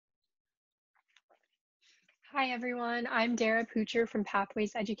Hi everyone, I'm Dahra Pucher from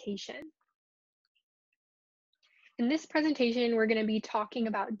Pathways Education. In this presentation, we're going to be talking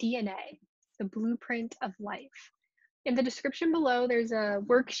about DNA, the blueprint of life. In the description below, there's a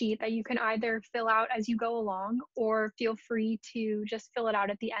worksheet that you can either fill out as you go along or feel free to just fill it out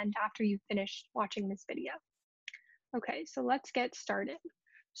at the end after you've finished watching this video. Okay, so let's get started.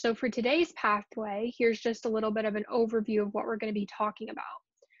 So for today's pathway, here's just a little bit of an overview of what we're going to be talking about.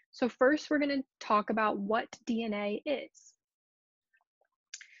 So first, we're going to talk about what DNA is.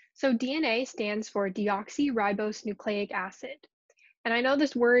 So DNA stands for deoxyribonucleic acid. And I know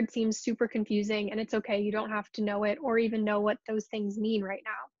this word seems super confusing, and it's okay, you don't have to know it or even know what those things mean right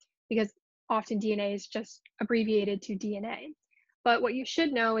now, because often DNA is just abbreviated to DNA. But what you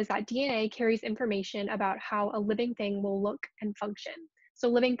should know is that DNA carries information about how a living thing will look and function. So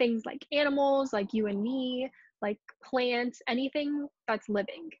living things like animals, like you and me, like plants, anything that's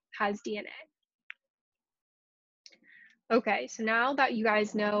living has DNA. Okay, so now that you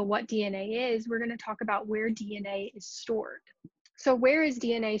guys know what DNA is, we're going to talk about where DNA is stored. So where is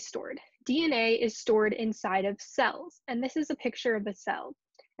DNA stored? DNA is stored inside of cells, and this is a picture of a cell.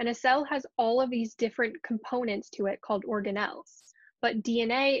 And a cell has all of these different components to it called organelles, but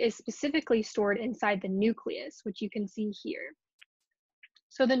DNA is specifically stored inside the nucleus, which you can see here.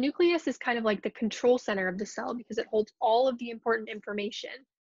 So the nucleus is kind of like the control center of the cell because it holds all of the important information,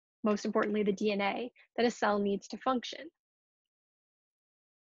 most importantly the DNA, that a cell needs to function.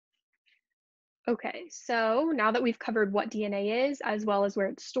 Okay, so now that we've covered what DNA is, as well as where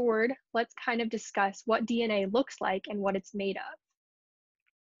it's stored, let's kind of discuss what DNA looks like and what it's made of.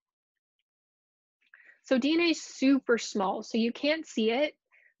 So DNA is super small, so you can't see it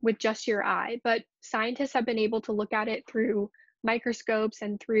with just your eye, but scientists have been able to look at it through microscopes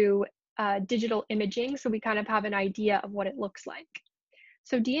and through digital imaging, so we kind of have an idea of what it looks like.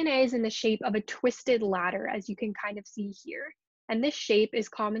 So DNA is in the shape of a twisted ladder, as you can kind of see here. And this shape is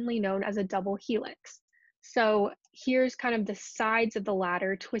commonly known as a double helix. So here's kind of the sides of the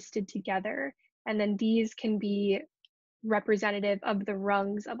ladder twisted together, and then these can be representative of the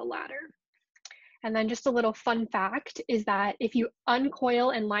rungs of a ladder. And then just a little fun fact is that if you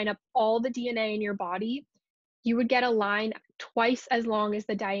uncoil and line up all the DNA in your body, you would get a line twice as long as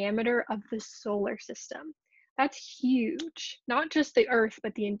the diameter of the solar system. That's huge. Not just the Earth,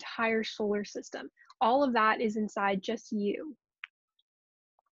 but the entire solar system. All of that is inside just you.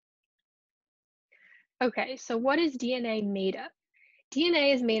 Okay, so what is DNA made of?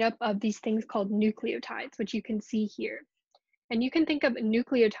 DNA is made up of these things called nucleotides, which you can see here. And you can think of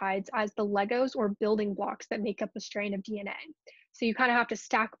nucleotides as the Legos or building blocks that make up a strand of DNA. So you kind of have to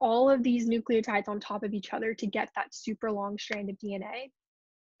stack all of these nucleotides on top of each other to get that super long strand of DNA.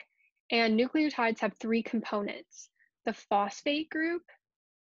 And nucleotides have three components: the phosphate group,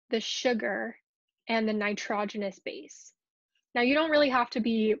 the sugar, and the nitrogenous base. Now, you don't really have to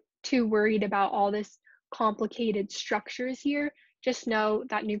be too worried about all this complicated structures here. Just know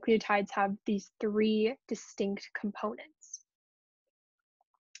that nucleotides have these three distinct components.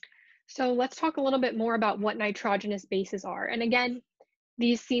 So let's talk a little bit more about what nitrogenous bases are. And again,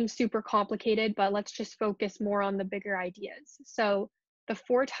 these seem super complicated, but let's just focus more on the bigger ideas. So the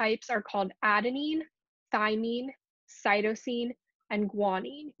four types are called adenine, thymine, cytosine, and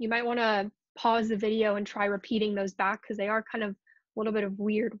guanine. You might want to pause the video and try repeating those back because they are kind of a little bit of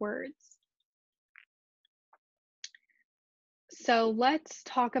weird words. So let's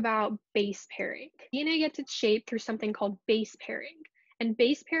talk about base pairing. DNA gets its shape through something called base pairing, and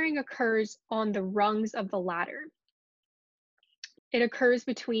base pairing occurs on the rungs of the ladder. It occurs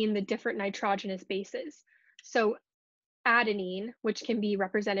between the different nitrogenous bases. So adenine, which can be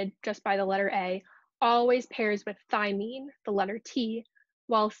represented just by the letter A, always pairs with thymine, the letter T,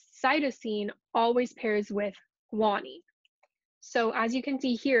 while cytosine always pairs with guanine. So as you can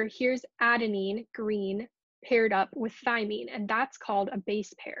see here, here's adenine, green, paired up with thymine, and that's called a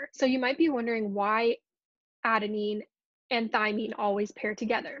base pair. So you might be wondering why adenine and thymine always pair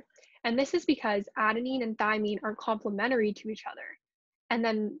together. And this is because adenine and thymine are complementary to each other. And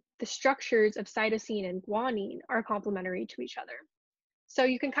then the structures of cytosine and guanine are complementary to each other. So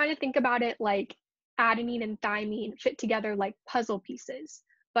you can kind of think about it like adenine and thymine fit together like puzzle pieces,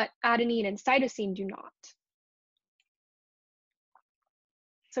 but adenine and cytosine do not.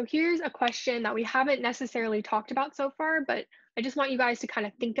 So here's a question that we haven't necessarily talked about so far, but I just want you guys to kind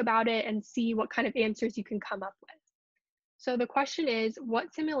of think about it and see what kind of answers you can come up with. So the question is,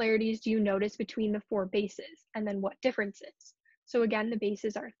 what similarities do you notice between the four bases, and then what differences? So again, the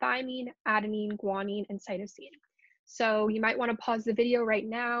bases are thymine, adenine, guanine, and cytosine. So you might want to pause the video right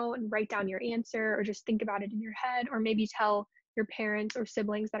now and write down your answer, or just think about it in your head, or maybe tell your parents or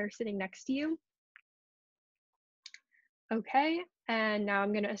siblings that are sitting next to you. Okay, and now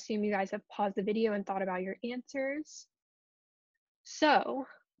I'm going to assume you guys have paused the video and thought about your answers. So,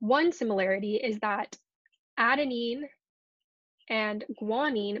 one similarity is that adenine and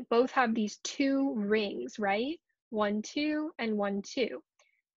guanine both have these two rings, right? 1, 2, and 1, 2.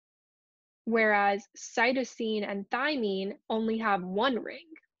 Whereas cytosine and thymine only have one ring.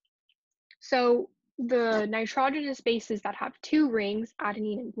 So the nitrogenous bases that have two rings,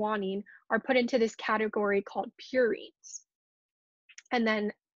 adenine and guanine, are put into this category called purines. And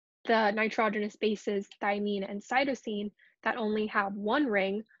then the nitrogenous bases, thymine and cytosine, that only have one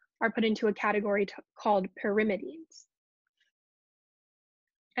ring, are put into a category called pyrimidines.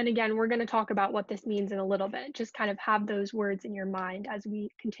 And again, we're going to talk about what this means in a little bit. Just kind of have those words in your mind as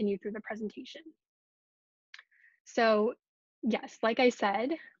we continue through the presentation. So yes, like I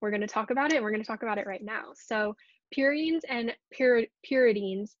said, we're going to talk about it, and we're going to talk about it right now. So purines and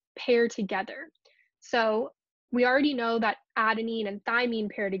pyridines pair together. So we already know that adenine and thymine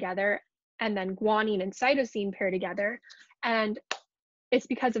pair together, and then guanine and cytosine pair together, and it's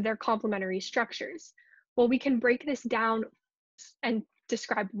because of their complementary structures. Well, we can break this down and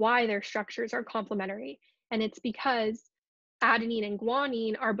describe why their structures are complementary, and it's because adenine and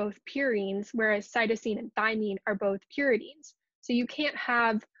guanine are both purines, whereas cytosine and thymine are both pyridines. So you can't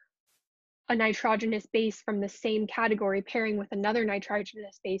have a nitrogenous base from the same category pairing with another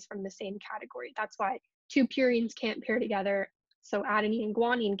nitrogenous base from the same category. That's why two purines can't pair together, so adenine and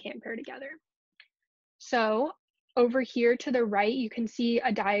guanine can't pair together. So over here to the right, you can see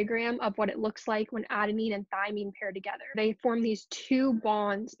a diagram of what it looks like when adenine and thymine pair together. They form these two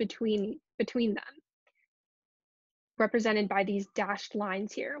bonds between them, represented by these dashed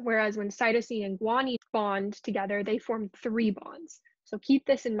lines here, whereas when cytosine and guanine bond together, they form three bonds. So keep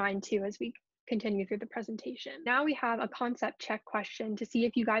this in mind too as we continue through the presentation. Now we have a concept check question to see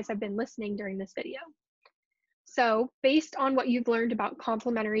if you guys have been listening during this video. So based on what you've learned about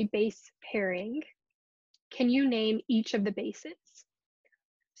complementary base pairing, can you name each of the bases?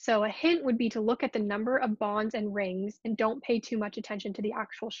 So a hint would be to look at the number of bonds and rings and don't pay too much attention to the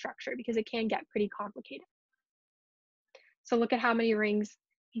actual structure because it can get pretty complicated. So look at how many rings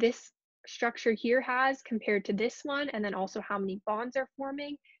this structure here has compared to this one, and then also how many bonds are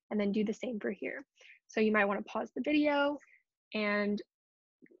forming, and then do the same for here. So you might want to pause the video and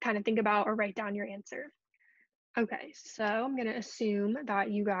kind of think about or write down your answer. Okay, so I'm going to assume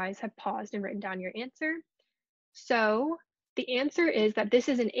that you guys have paused and written down your answer. So the answer is that this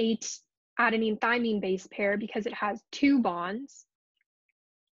is an adenine thymine base pair because it has two bonds.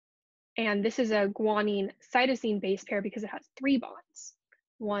 And this is a guanine cytosine base pair because it has three bonds.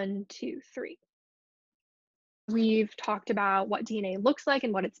 1, 2, 3. We've talked about what DNA looks like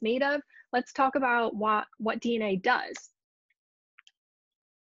and what it's made of. Let's talk about what DNA does.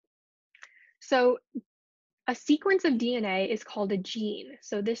 So a sequence of DNA is called a gene.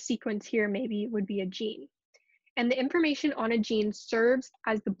 So this sequence here maybe would be a gene. And the information on a gene serves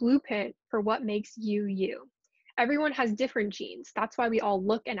as the blueprint for what makes you, you. Everyone has different genes. That's why we all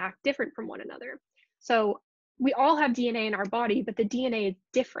look and act different from one another. So we all have DNA in our body, but the DNA is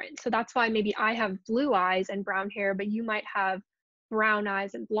different. So that's why maybe I have blue eyes and brown hair, but you might have brown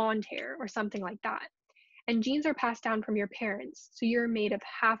eyes and blonde hair or something like that. And genes are passed down from your parents. So you're made of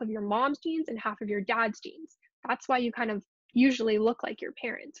half of your mom's genes and half of your dad's genes. That's why you kind of usually look like your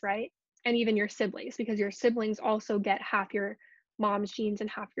parents, right? And even your siblings, because your siblings also get half your mom's genes and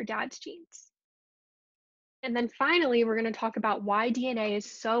half your dad's genes. And then finally, we're going to talk about why DNA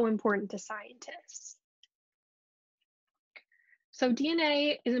is so important to scientists. So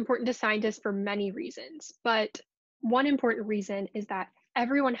DNA is important to scientists for many reasons, but one important reason is that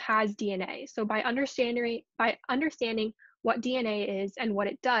everyone has DNA. So by understanding what DNA is and what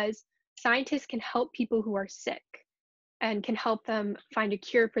it does, scientists can help people who are sick and can help them find a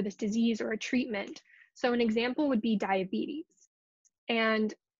cure for this disease or a treatment. So an example would be diabetes.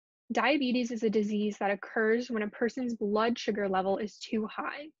 And diabetes is a disease that occurs when a person's blood sugar level is too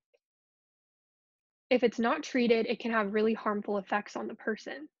high. If it's not treated, it can have really harmful effects on the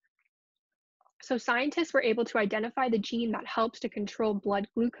person. So scientists were able to identify the gene that helps to control blood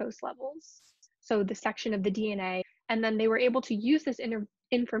glucose levels, so the section of the DNA, and then they were able to use this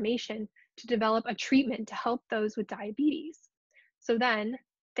information to develop a treatment to help those with diabetes. So then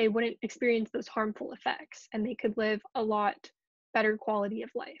they wouldn't experience those harmful effects and they could live a lot better quality of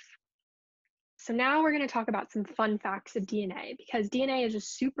life. So now we're going to talk about some fun facts of DNA because DNA is a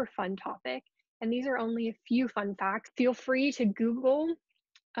super fun topic and these are only a few fun facts. Feel free to Google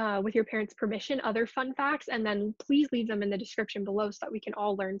with your parents' permission other fun facts and then please leave them in the description below so that we can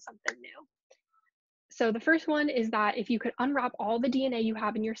all learn something new. So the first one is that if you could unwrap all the DNA you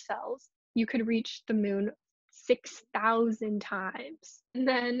have in your cells, you could reach the moon 6,000 times. And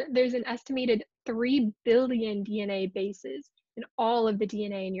then there's an estimated 3 billion DNA bases in all of the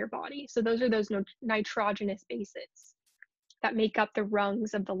DNA in your body. So those are those nitrogenous bases that make up the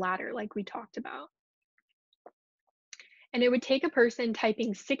rungs of the ladder, like we talked about. And it would take a person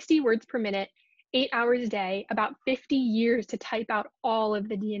typing 60 words per minute, 8 hours a day, about 50 years to type out all of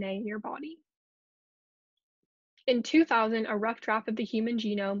the DNA in your body. In 2000, a rough draft of the human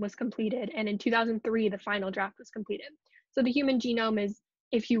genome was completed, and in 2003, the final draft was completed. So the human genome is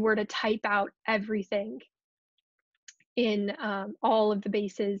if you were to type out everything in all of the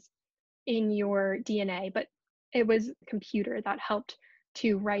bases in your DNA, but it was a computer that helped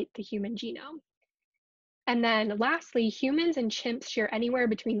to write the human genome. And then lastly, humans and chimps share anywhere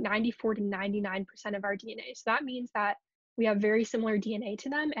between 94 to 99% of our DNA. So that means that we have very similar DNA to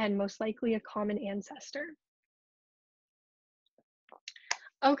them and most likely a common ancestor.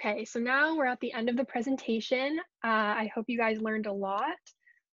 Okay, so now we're at the end of the presentation. I hope you guys learned a lot,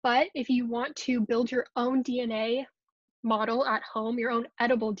 but if you want to build your own DNA model at home, your own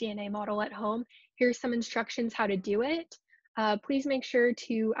edible DNA model at home, here's some instructions how to do it. Please make sure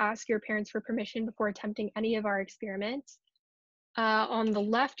to ask your parents for permission before attempting any of our experiments. On the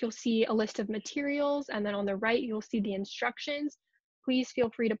left, you'll see a list of materials, and then on the right, you'll see the instructions. Please feel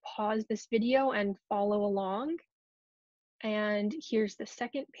free to pause this video and follow along. And here's the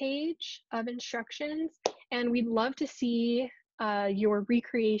second page of instructions. And we'd love to see your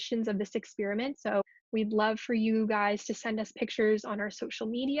recreations of this experiment. So we'd love for you guys to send us pictures on our social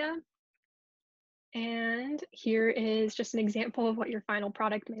media. And here is just an example of what your final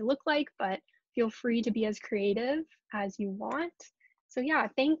product may look like, but feel free to be as creative as you want. So yeah,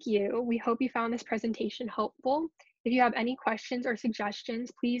 thank you. We hope you found this presentation helpful. If you have any questions or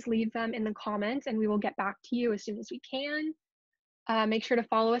suggestions, please leave them in the comments and we will get back to you as soon as we can. Make sure to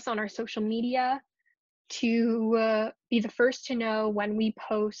follow us on our social media to be the first to know when we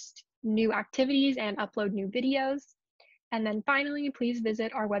post new activities and upload new videos. And then finally, please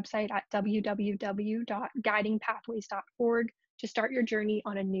visit our website at www.guidingpathways.org to start your journey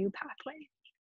on a new pathway.